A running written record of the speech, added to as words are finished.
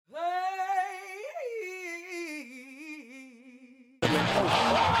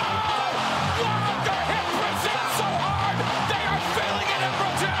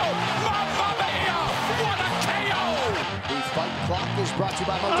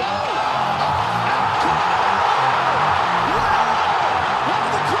by Modelo. One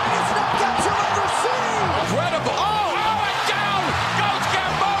of the greatest knockouts you'll ever see. Incredible. Oh, and down goes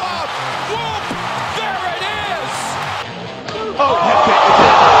Gamboa. Whoop, there it is. Oh,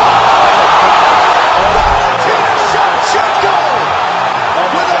 Valentina Shevchenko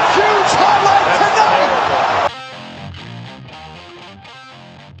with a huge highlight tonight.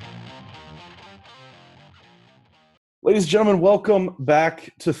 Ladies and gentlemen, welcome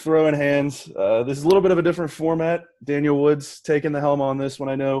back to Throwing Hands. This is a little bit of a different format. Daniel Woods taking the helm on this one.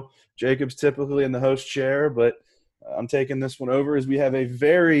 I know Jacob's typically in the host chair, but I'm taking this one over as we have a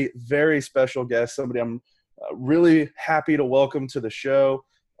very, very special guest, somebody I'm really happy to welcome to the show,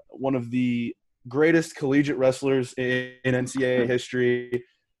 one of the greatest collegiate wrestlers in NCAA history,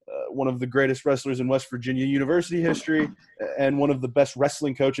 one of the greatest wrestlers in West Virginia University history, and one of the best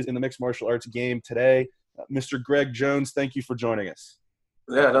wrestling coaches in the mixed martial arts game today. Mr. Greg Jones, thank you for joining us.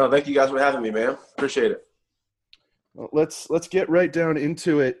 Yeah, no, thank you guys for having me, man. Appreciate it. Well, let's get right down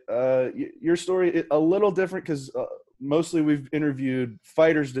into it. Your story a little different because mostly we've interviewed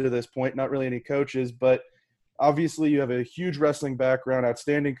fighters to this point, not really any coaches, but obviously you have a huge wrestling background,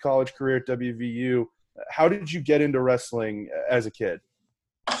 outstanding college career at WVU. How did you get into wrestling as a kid?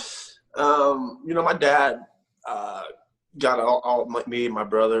 My dad got all me and my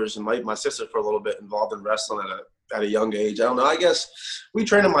brothers and my sister for a little bit involved in wrestling at a young age. I don't know. I guess we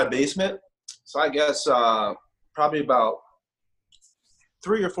trained in my basement. So I guess probably about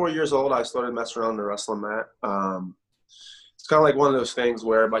 3 or 4 years old, I started messing around the wrestling mat. It's kind of like one of those things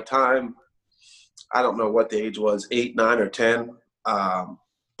where by time, I don't know what the age was, 8, 9, or 10. By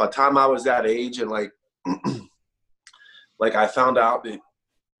the time I was that age and like I found out that,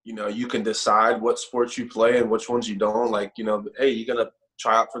 you can decide what sports you play and which ones you don't. Like, hey, you're going to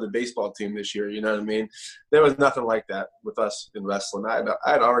try out for the baseball team this year. You know what I mean? There was nothing like that with us in wrestling. I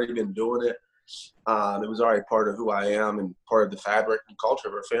had already been doing it. It was already part of who I am and part of the fabric and culture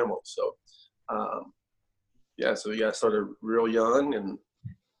of our family. So, I started real young and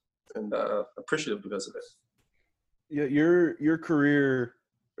appreciative because of it. Yeah, your career,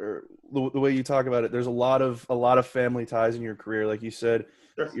 or the way you talk about it, there's a lot of family ties in your career. Like you said,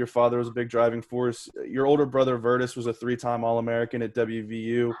 Sure. Your father was a big driving force. Your older brother Virtus was a 3-time All-American at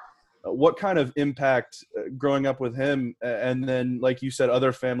WVU. What kind of impact growing up with him, and then, like you said,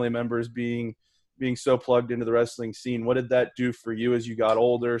 other family members being so plugged into the wrestling scene, what did that do for you as you got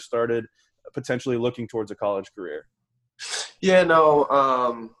older, started potentially looking towards a college career? Yeah, no,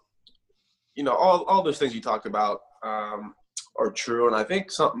 all those things you talked about are true, and I think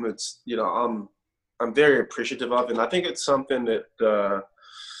something that's I'm very appreciative of, and I think it's something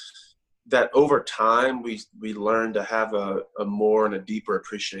that over time we learn to have a more and a deeper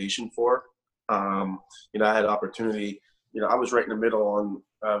appreciation for. I had opportunity. I was right in the middle on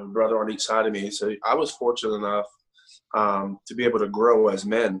a brother on each side of me, so I was fortunate enough to be able to grow as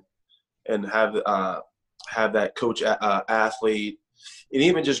men and have that coach athlete. And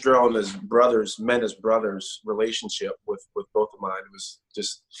even just growing as brothers, men as brothers relationship with both of mine, it was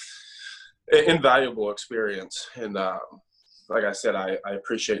just an invaluable experience. And like I said, I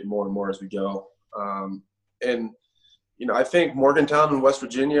appreciate more and more as we go. I think Morgantown in West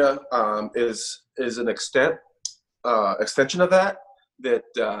Virginia is an extension of that.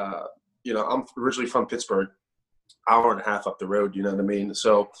 I'm originally from Pittsburgh, hour and a half up the road. You know what I mean?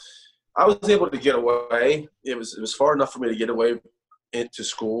 So I was able to get away. It was far enough for me to get away into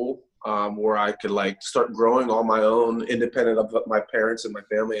school where I could start growing on my own, independent of my parents and my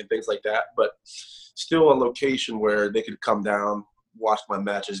family and things like that, but still a location where they could come down, watch my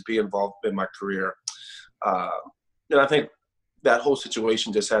matches, be involved in my career. And I think that whole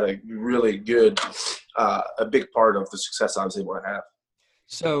situation just had a really good, a big part of the success I was able to have.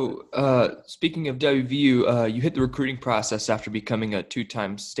 So speaking of WVU, you hit the recruiting process after becoming a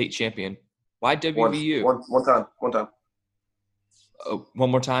 2-time state champion. Why WVU? One time. Oh, one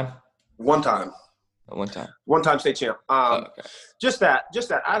more time? One time. One time. One-time state champ. Okay. Just that.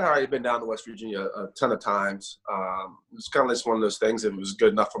 I'd already been down to West Virginia a ton of times. It was kind of just one of those things. It was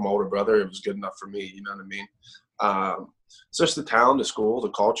good enough for my older brother. It was good enough for me. You know what I mean? It's just the town, the school,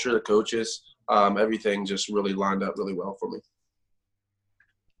 the culture, the coaches, everything just really lined up really well for me.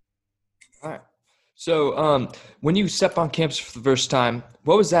 All right. So when you stepped on campus for the first time,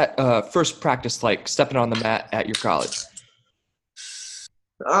 what was that first practice like, stepping on the mat at your college?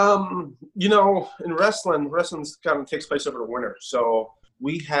 In wrestling kind of takes place over the winter. So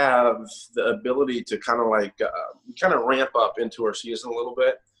we have the ability to kind of ramp up into our season a little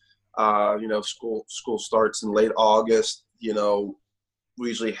bit. School starts in late August, we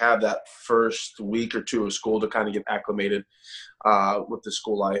usually have that first week or two of school to kind of get acclimated with the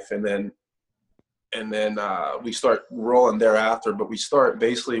school life, and then we start rolling thereafter. But we start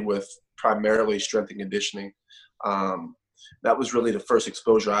basically with primarily strength and conditioning. That was really the first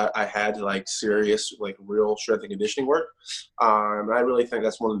exposure I had to like serious, like real strength and conditioning work. And I really think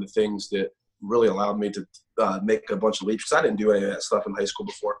that's one of the things that really allowed me to make a bunch of leaps, because I didn't do any of that stuff in high school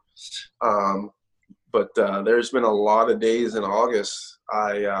before. But there's been a lot of days in August,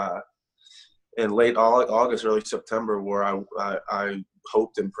 in late August, early September, where I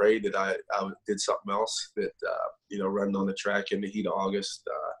hoped and prayed that I did something else, that, running on the track in the heat of August,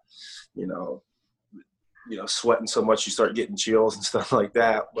 sweating so much you start getting chills and stuff like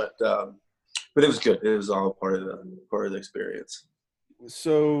that. But it was good. It was all part of the experience.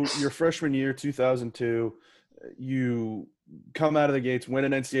 So your freshman year, 2002, you come out of the gates, win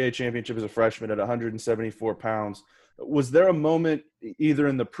an NCAA championship as a freshman at 174 pounds. Was there a moment either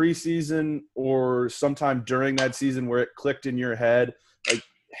in the preseason or sometime during that season where it clicked in your head, like,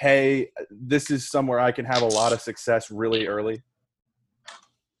 hey, this is somewhere I can have a lot of success really early?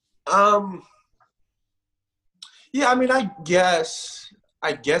 Yeah, I mean, I guess I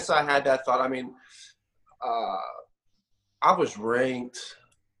had that thought. I mean, I was ranked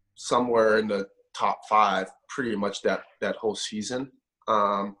somewhere in the top 5 pretty much that whole season.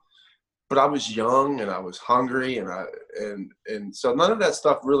 But I was young and I was hungry, and so none of that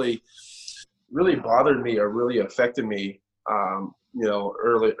stuff really bothered me or really affected me,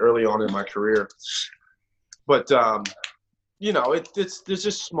 early on in my career. But there's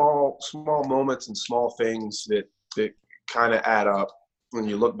just small moments and small things that kind of add up when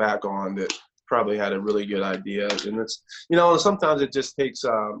you look back on that probably had a really good idea. And it's, sometimes it just takes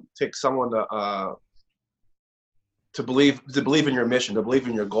someone to believe in your mission, to believe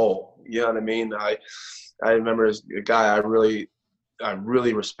in your goal. You know what I mean? I remember a guy I really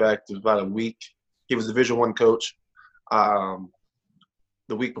respect. It was about a week. He was a Division I coach.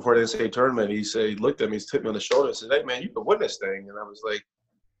 The week before the NCAA tournament, he looked at me, he tipped me on the shoulder and said, "Hey man, you can win this thing." And I was like,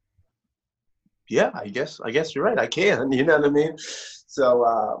 "Yeah, I guess you're right. I can." You know what I mean?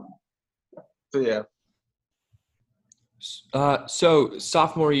 So yeah. So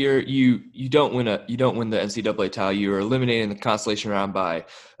sophomore year, you don't win the NCAA title. You were eliminated in the consolation round by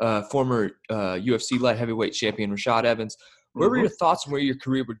former UFC light heavyweight champion Rashad Evans. What were your thoughts on where your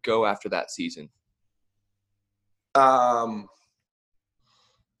career would go after that season?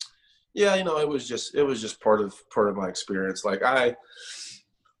 Yeah, it was just part of my experience. Like I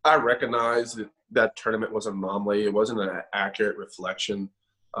recognized that tournament was an anomaly. It wasn't an accurate reflection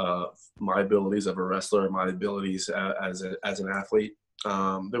of my abilities of a wrestler, my abilities as an athlete.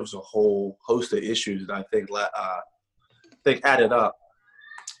 There was a whole host of issues that I think added up.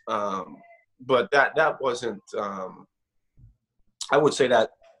 But that wasn't. I would say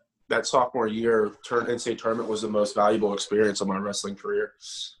that sophomore year NCAA tournament was the most valuable experience of my wrestling career.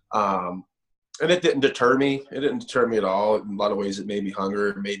 And it didn't deter me. It didn't deter me at all. In a lot of ways, it made me hungrier.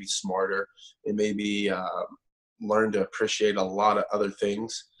 It made me smarter. It made me learn to appreciate a lot of other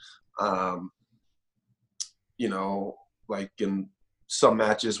things. Like in some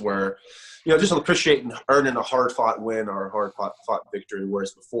matches where, just appreciating earning a hard-fought win or a hard-fought victory,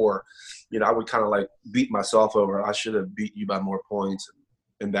 whereas before, I would kind of like beat myself over. I should have beat you by more points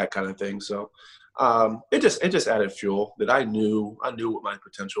and that kind of thing. So it just added fuel that I knew what my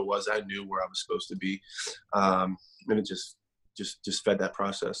potential was. I knew where I was supposed to be. And it just fed that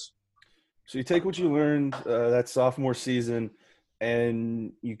process. So you take what you learned that sophomore season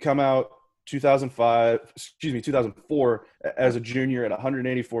and you come out 2004 as a junior at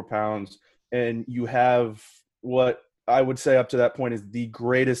 184 pounds, and you have what I would say up to that point is the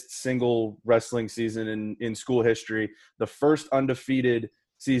greatest single wrestling season in school history, the first undefeated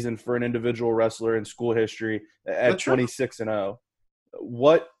season for an individual wrestler in school history at 26-0.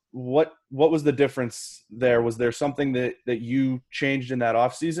 What was the difference there? Was there something that you changed in that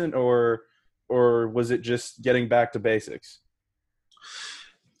off season, or was it just getting back to basics?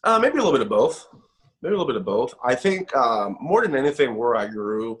 Maybe a little bit of both. I think more than anything, where I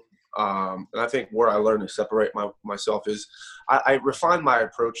grew, and I think where I learned to separate myself is I refined my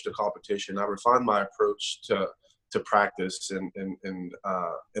approach to competition. I refined my approach to practice and in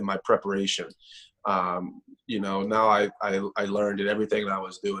my preparation. Now I learned that everything that I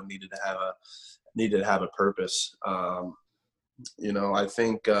was doing needed to have a purpose.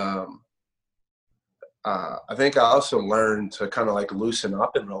 I think I also learned to kind of like loosen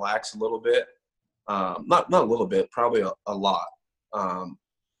up and relax a little bit. Not a little bit, probably a lot.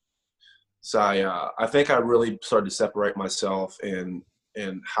 So I think I really started to separate myself in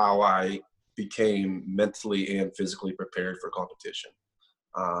how I became mentally and physically prepared for competition.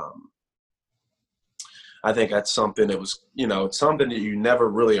 I think that's something that was, it's something that you never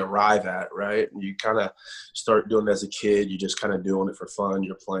really arrive at, right? You kind of start doing it as a kid. You're just kind of doing it for fun.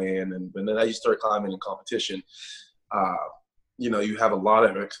 You're playing. And then as you start climbing in competition, you have a lot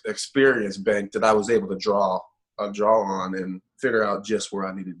of experience bank that I was able to draw on and figure out just where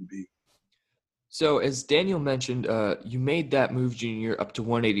I needed to be. So as Daniel mentioned, you made that move junior year up to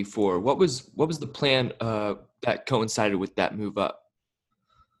 184. What was the plan that coincided with that move up?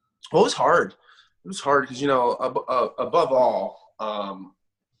 Well, it was hard. It was hard because, above all,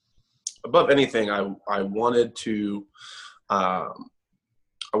 above anything, I wanted to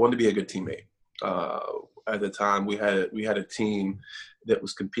be a good teammate. At the time, we had a team that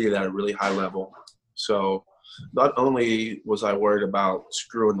was competing at a really high level. So not only was I worried about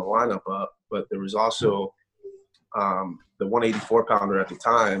screwing the lineup up, but there was also the 184-pounder at the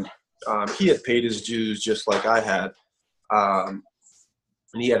time. He had paid his dues just like I had.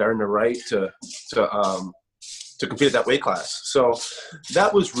 And he had earned the right to compete at that weight class. So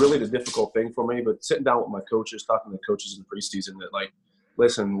that was really the difficult thing for me. But sitting down with my coaches, talking to the coaches in the preseason, that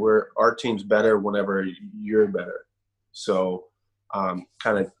listen, our team's better whenever you're better. So kind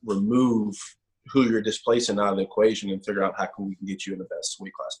of remove who you're displacing out of the equation and figure out how we can get you in the best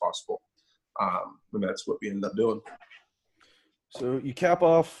weight class possible. And that's what we ended up doing. So you cap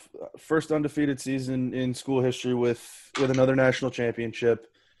off first undefeated season in school history with another national championship.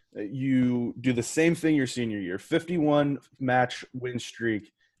 You do the same thing your senior year, 51 match win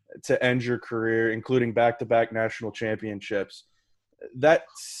streak to end your career, including back-to-back national championships. That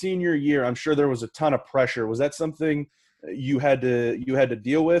senior year, I'm sure there was a ton of pressure. Was that something you had to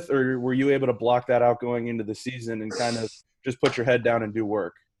deal with, or were you able to block that out going into the season and kind of just put your head down and do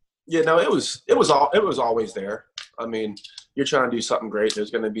work? Yeah, no, it was always there. I mean, you're trying to do something great.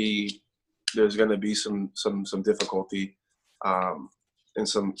 There's going to be some difficulty, and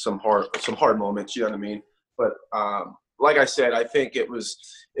some hard moments. You know what I mean? But like I said, I think it was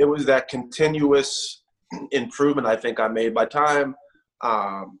that continuous improvement. I think I made by time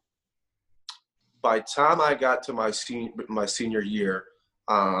I got to my senior year,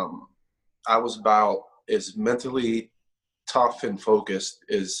 I was about as mentally tough and focused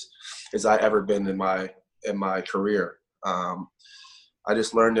as I ever been in my career. I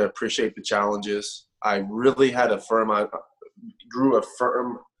just learned to appreciate the challenges. I really had grew a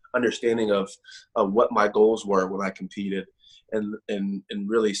firm understanding of what my goals were when I competed, and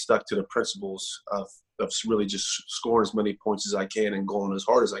really stuck to the principles of really just scoring as many points as I can and going as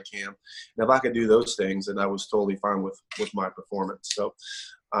hard as I can. And if I could do those things, then I was totally fine with my performance. So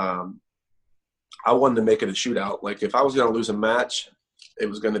I wanted to make it a shootout. Like if I was going to lose a match, it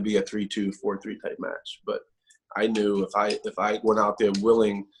was going to be a 3-2, 4-3 type match. But I knew if I went out there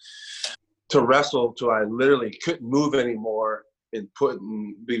willing to wrestle till I literally couldn't move anymore and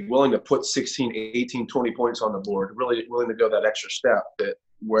be willing to put 16, 18, 20 points on the board, really willing to go that extra step, that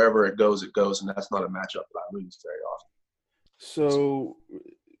wherever it goes, and that's not a matchup that I lose very often. So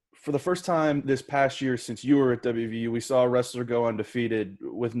for the first time this past year since you were at WVU, we saw a wrestler go undefeated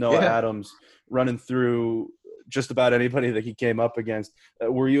with Noah Adams running through just about anybody that he came up against.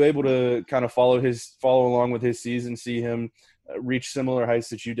 Were you able to kind of follow along with his season, see him reach similar heights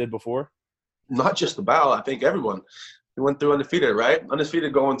that you did before? Not just about. I think everyone went through undefeated, right?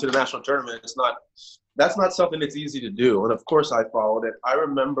 Undefeated going to the national tournament. That's not something that's easy to do. And of course I followed it. I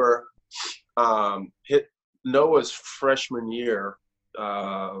remember hit Noah's freshman year.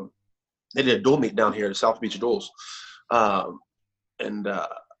 They did a dual meet down here at South Beach Duels. I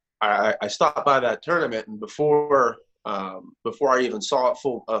stopped by that tournament, and before I even saw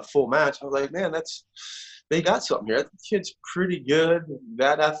a full match, I was like, man, they got something here. That kid's pretty good,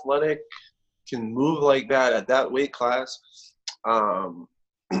 that athletic, can move like that at that weight class.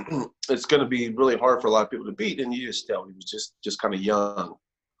 It's going to be really hard for a lot of people to beat, and you just tell he was just kind of young.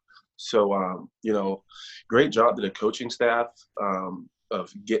 So, great job to the coaching staff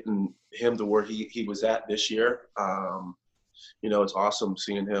of getting him to where he was at this year. It's awesome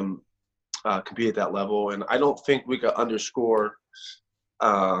seeing him compete at that level. And I don't think we could underscore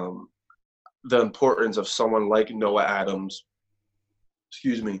the importance of someone like Noah Adams,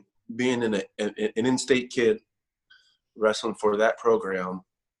 being an in-state kid wrestling for that program.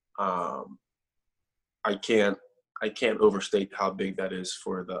 I can't overstate how big that is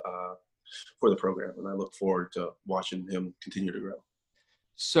for the program, and I look forward to watching him continue to grow.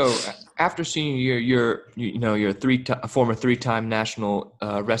 So after senior year, you're a former three-time national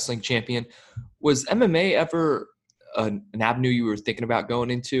wrestling champion. Was MMA ever an avenue you were thinking about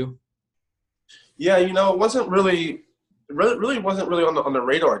going into? Yeah, it wasn't really wasn't really on the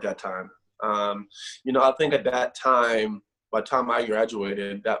radar at that time. I think at that time by the time I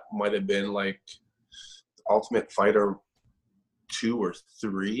graduated, that might have been like Ultimate Fighter 2 or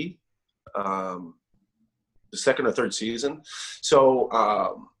 3, the second or third season. So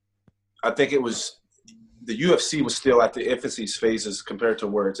I think it was the UFC was still at the infancy phases compared to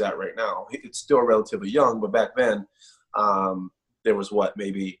where it's at right now. It's still relatively young, but back then there was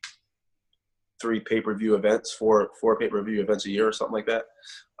maybe 3 pay-per-view events, 4 pay-per-view events a year or something like that.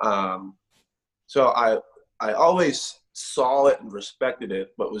 So I always saw it and respected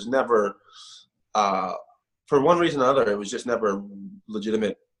it, but was never, for one reason or another, it was just never a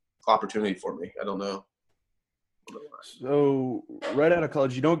legitimate opportunity for me. I don't know. So right out of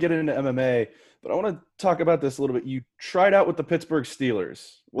college, you don't get into MMA, but I want to talk about this a little bit. You tried out with the Pittsburgh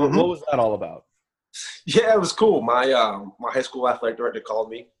Steelers. What was that all about? Yeah, it was cool. My high school athletic director called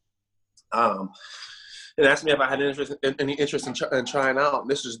me and asked me if I had any interest in trying out.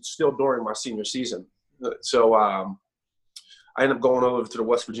 And this was still during my senior season. So I ended up going over to the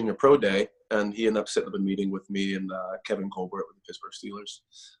West Virginia Pro Day, and he ended up setting up a meeting with me and Kevin Colbert with the Pittsburgh Steelers.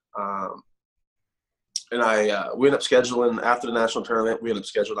 And we ended up scheduling after the national tournament.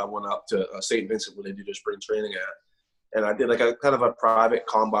 I went up to St. Vincent where they do their spring training at, and I did like a kind of a private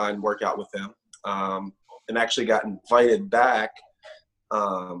combine workout with them, and actually got invited back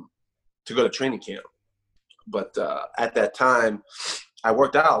to go to training camp. But at that time, I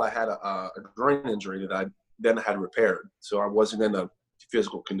worked out. I had a groin injury that I then had repaired, so I wasn't in a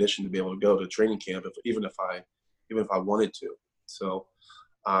physical condition to be able to go to training camp, even if I wanted to. So.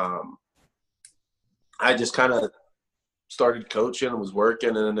 I just kind of started coaching and was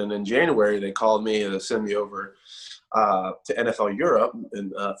working, and then in January they called me to send me over to NFL Europe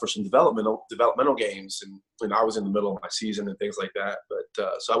and for some developmental games, and I was in the middle of my season and things like that, but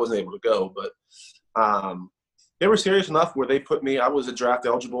so I wasn't able to go. But they were serious enough where they put me. I was a draft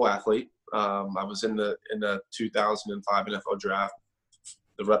eligible athlete. I was in the 2005 NFL draft.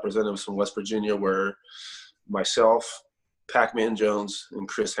 The representatives from West Virginia were myself, Pac-Man Jones, and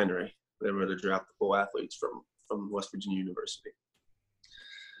Chris Henry. They were the draftable athletes from West Virginia University.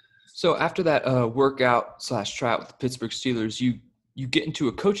 So after that workout/tryout with the Pittsburgh Steelers, you get into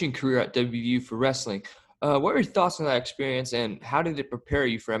a coaching career at WVU for wrestling. What were your thoughts on that experience, and how did it prepare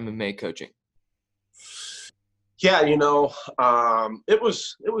you for MMA coaching? Yeah, it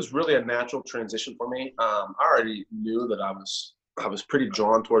was really a natural transition for me. I already knew that I was pretty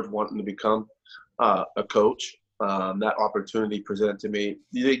drawn towards wanting to become a coach. That opportunity presented to me.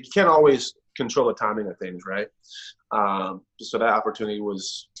 You can't always control the timing of things, right? So that opportunity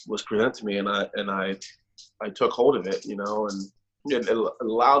was presented to me, and I took hold of it, and it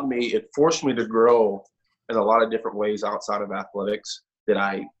allowed me, it forced me to grow in a lot of different ways outside of athletics that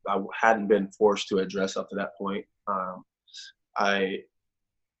I hadn't been forced to address up to that point. I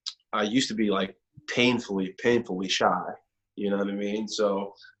used to be like painfully shy, you know what I mean?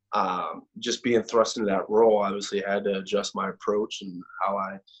 So just being thrust into that role, obviously had to adjust my approach and how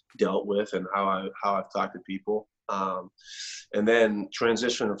I dealt with and how I've talked to people. And then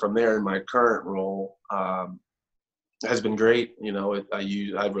transitioning from there in my current role has been great.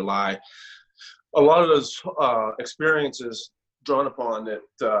 I rely a lot of those experiences drawn upon that,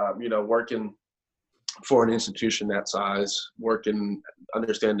 working for an institution that size,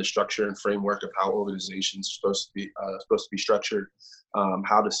 understand the structure and framework of how organizations are supposed to be structured,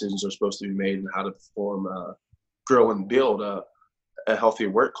 how decisions are supposed to be made, and how to perform, grow and build a healthy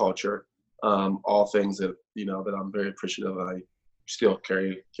work culture. All things that that I'm very appreciative of. I still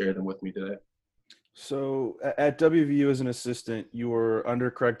carry them with me today. So at WVU as an assistant, you were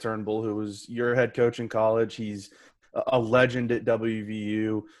under Craig Turnbull, who was your head coach in college. He's a legend at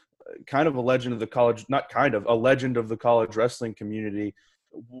WVU, kind of a legend of the college, a legend of the college wrestling community.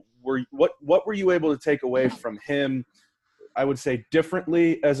 What were you able to take away from him, I would say,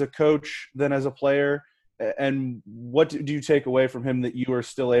 differently as a coach than as a player? And what do you take away from him that you are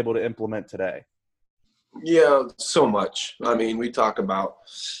still able to implement today? Yeah, so much. I mean, we talk about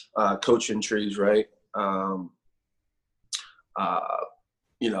coaching trees, right? I'm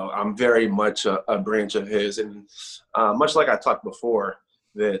very much a branch of his. And much like I talked before,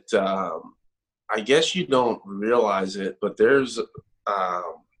 that I guess you don't realize it, but there's a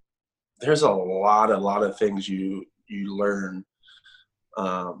lot of things you learn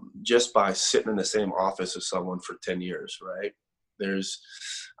just by sitting in the same office as someone for 10 years, right?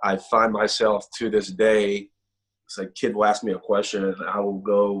 I find myself to this day, it's like a kid will ask me a question and I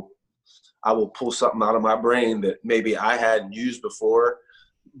will pull something out of my brain that maybe I hadn't used before,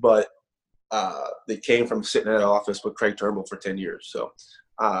 but they came from sitting in an office with Craig Turnbull for 10 years. So,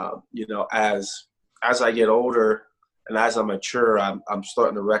 as I get older and as I mature, I'm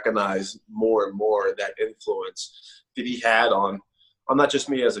starting to recognize more and more that influence that he had on not just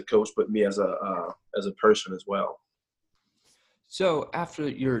me as a coach, but me as a person as well. So after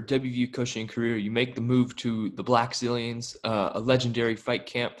your WVU coaching career, you make the move to the Black Zillions, a legendary fight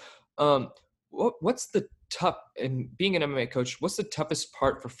camp. What's the tough, and being an MMA coach, what's the toughest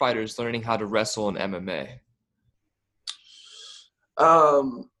part for fighters learning how to wrestle in MMA?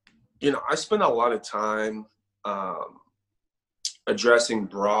 I spend a lot of time addressing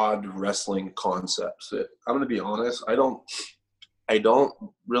broad wrestling concepts. I'm going to be honest, I don't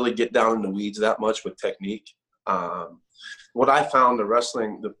really get down in the weeds that much with technique. What I found, the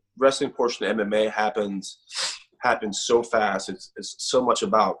wrestling portion of MMA happens so fast. It's so much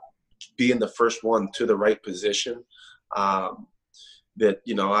about being the first one to the right position, that,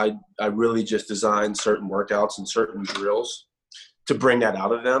 I really just design certain workouts and certain drills to bring that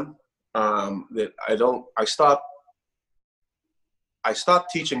out of them. I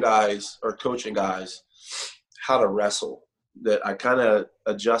stopped teaching guys or coaching guys how to wrestle. That I kind of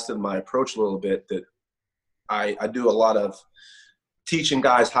adjusted my approach a little bit, that I do a lot of teaching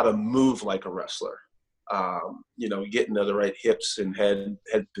guys how to move like a wrestler, getting to the right hips and head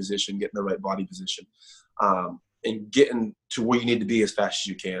position, getting the right body position, and getting to where you need to be as fast as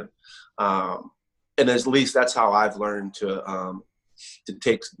you can. And at least that's how I've learned to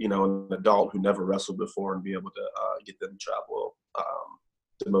take, an adult who never wrestled before and be able to get them to travel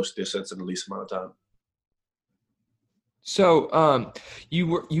the most distance in the least amount of time. So you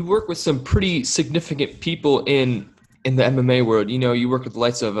work with some pretty significant people in the MMA world. You work with the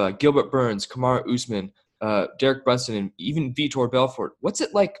likes of Gilbert Burns, Kamaru Usman, Derek Brunson, and even Vitor Belfort. What's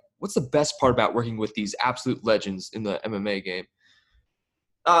it like? What's the best part about working with these absolute legends in the MMA game?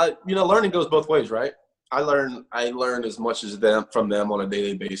 Learning goes both ways, right? I learn as much as from them on a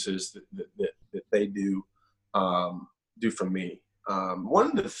daily basis that they do from me. One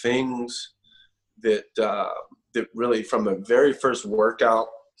of the things that really, from the very first workout,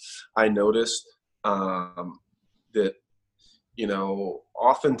 I noticed that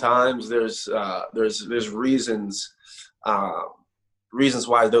oftentimes there's reasons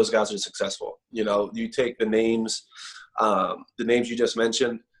why those guys are successful. You take the names you just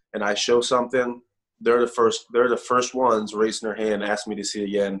mentioned, and I show something. They're the first ones raising their hand, ask me to see it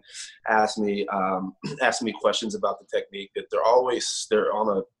again, ask me questions about the technique. That they're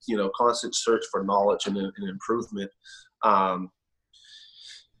on a constant search for knowledge and improvement. And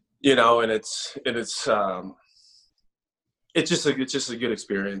it's just a good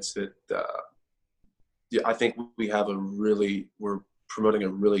experience that I think we're promoting a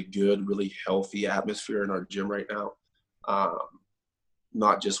really good, really healthy atmosphere in our gym right now.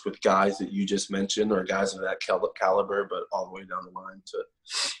 Not just with guys that you just mentioned or guys of that caliber, but all the way down the line to,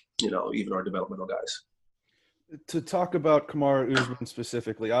 even our developmental guys. To talk about Kamaru Usman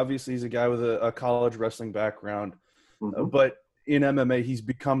specifically, obviously he's a guy with a college wrestling background, but in MMA, he's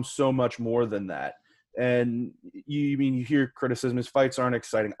become so much more than that. And you hear criticism, his fights aren't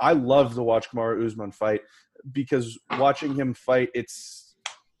exciting. I love to watch Kamaru Usman fight, because watching him fight, it's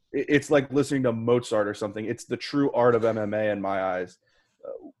like listening to Mozart or something. It's the true art of MMA in my eyes.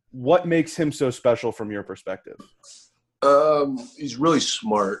 What makes him so special from your perspective? He's really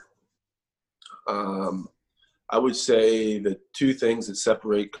smart. I would say the two things that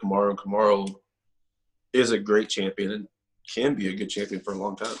separate Kamaru is a great champion and can be a good champion for a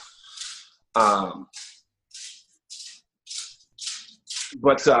long time. I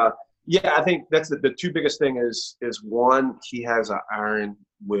think that's the two biggest thing is one, he has an iron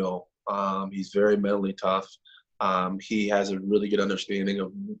will. He's very mentally tough. He has a really good understanding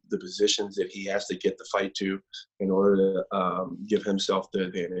of the positions that he has to get the fight to in order to give himself the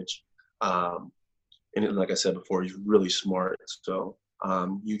advantage. And like I said before, he's really smart. So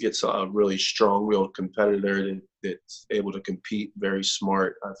you get a really strong-willed competitor that's able to compete, very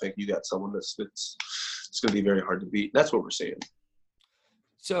smart. I think you got someone that's going to be very hard to beat. That's what we're seeing.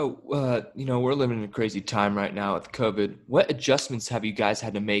 So, we're living in a crazy time right now with COVID. What adjustments have you guys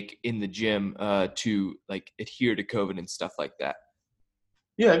had to make in the gym to adhere to COVID and stuff like that?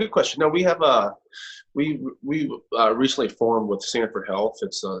 Yeah, good question. No, we have we recently formed with Sanford Health.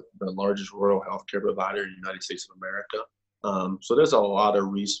 It's the largest rural healthcare provider in the United States of America. So there's a lot of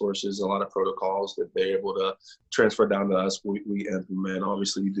resources, a lot of protocols that they're able to transfer down to us. We implement.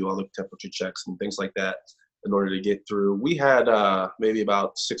 Obviously, we do all the temperature checks and things like that in order to get through. We had maybe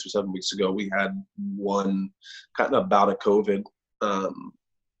about 6 or 7 weeks ago, we had one kind of bout of COVID.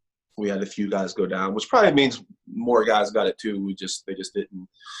 We had a few guys go down, which probably means more guys got it too. They just didn't.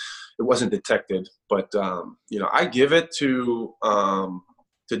 It wasn't detected. But I give it to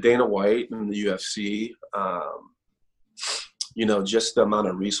Dana White and the UFC. Just the amount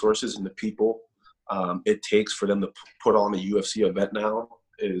of resources and the people it takes for them to put on a UFC event now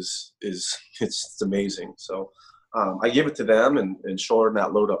is it's amazing. So I give it to them and shouldering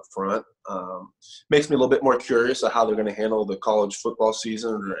that load up front. Makes me a little bit more curious of how they're going to handle the college football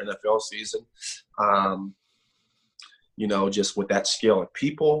season or NFL season. Just with that scale of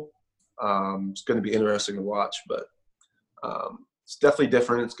people, it's going to be interesting to watch. But it's definitely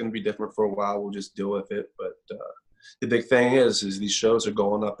different. It's going to be different for a while. We'll just deal with it. But the big thing is these shows are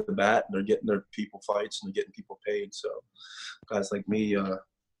going up at the bat, and they're getting their people fights, and they're getting people paid. So guys like me are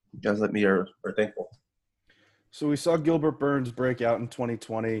thankful. So we saw Gilbert Burns break out in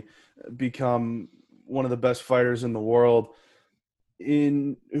 2020, become one of the best fighters in the world.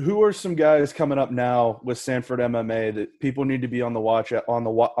 Who are some guys coming up now with Sanford MMA that people need to be on the watch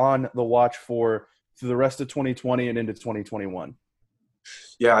for through the rest of 2020 and into 2021?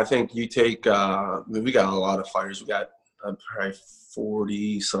 Yeah, I think you take we got a lot of fighters. We got probably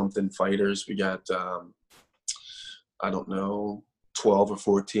 40-something fighters. We got, 12 or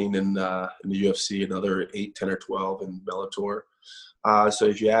 14 in the UFC, another 8, 10, or 12 in Bellator. So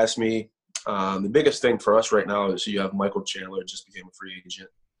if you ask me, the biggest thing for us right now is you have Michael Chandler just became a free agent,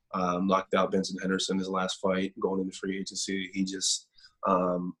 knocked out Benson Henderson his last fight, going into free agency. He just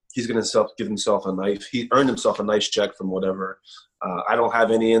he's going to give himself he earned himself a nice check from whatever. I don't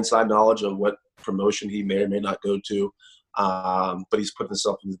have any inside knowledge of what promotion he may or may not go to, but he's put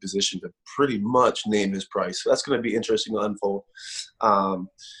himself in the position to pretty much name his price. So that's going to be interesting to unfold. I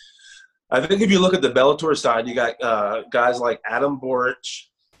think if you look at the Bellator side, you got guys like Adam Boric,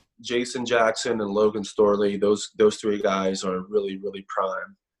 Jason Jackson, and Logan Storley. Those three guys are really, really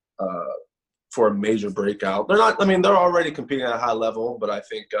prime for a major breakout. They're already competing at a high level, but I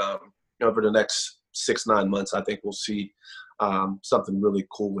think over the next 6-9 months, I think we'll see something really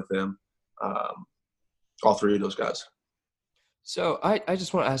cool with them. All three of those guys. So I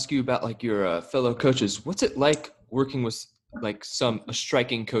just want to ask you about like your fellow coaches. What's it like working with like a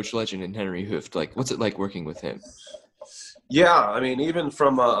striking coach legend in Henry Hooft? Like, what's it like working with him? Yeah, I mean, even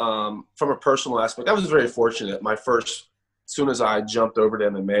from a personal aspect, I was very fortunate. As soon as I jumped over to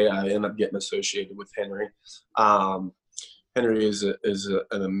MMA, I ended up getting associated with Henry. Henry is an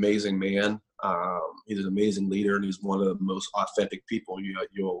amazing man. He's an amazing leader, and he's one of the most authentic people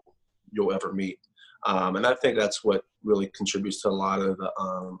you'll ever meet. And I think that's what really contributes to a lot of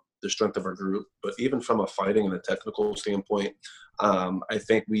the strength of our group. But even from a fighting and a technical standpoint, I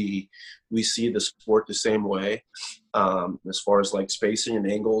think we see the sport the same way as far as like spacing and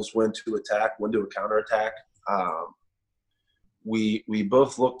angles, when to attack, when to counterattack. We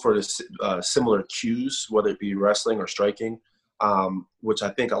both look for similar cues, whether it be wrestling or striking, which I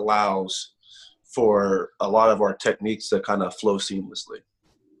think allows for a lot of our techniques to kind of flow seamlessly.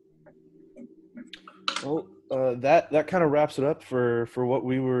 Well, that kind of wraps it up for what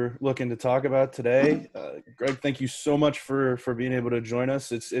we were looking to talk about today. Greg, thank you so much for being able to join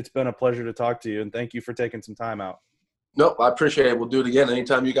us. It's been a pleasure to talk to you, and thank you for taking some time out. Nope, I appreciate it. We'll do it again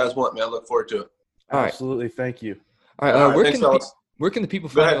anytime you guys want, man. I look forward to it. All right. Absolutely. Thank you. All right. Where can the people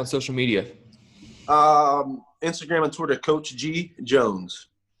find you on social media? Instagram and Twitter, Coach G Jones.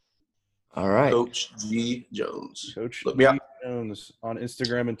 All right. Coach G Jones. Coach Look me up. G Jones on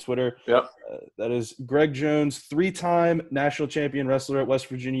Instagram and Twitter. Yep. That is Greg Jones, 3-time national champion wrestler at West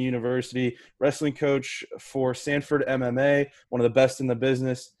Virginia University, wrestling coach for Sanford MMA, one of the best in the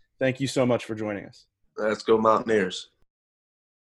business. Thank you so much for joining us. Let's go Mountaineers.